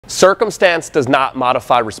Circumstance does not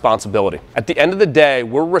modify responsibility. At the end of the day,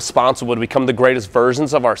 we're responsible to become the greatest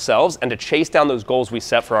versions of ourselves and to chase down those goals we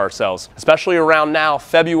set for ourselves. Especially around now,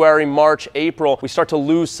 February, March, April, we start to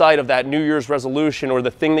lose sight of that New Year's resolution or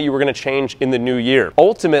the thing that you were going to change in the new year.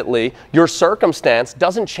 Ultimately, your circumstance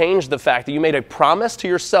doesn't change the fact that you made a promise to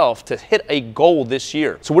yourself to hit a goal this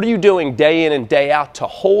year. So what are you doing day in and day out to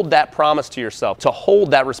hold that promise to yourself, to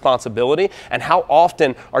hold that responsibility? And how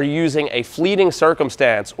often are you using a fleeting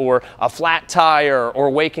circumstance or a flat tire or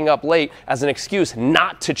waking up late as an excuse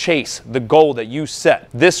not to chase the goal that you set?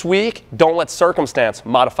 This week, don't let circumstance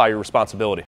modify your responsibility.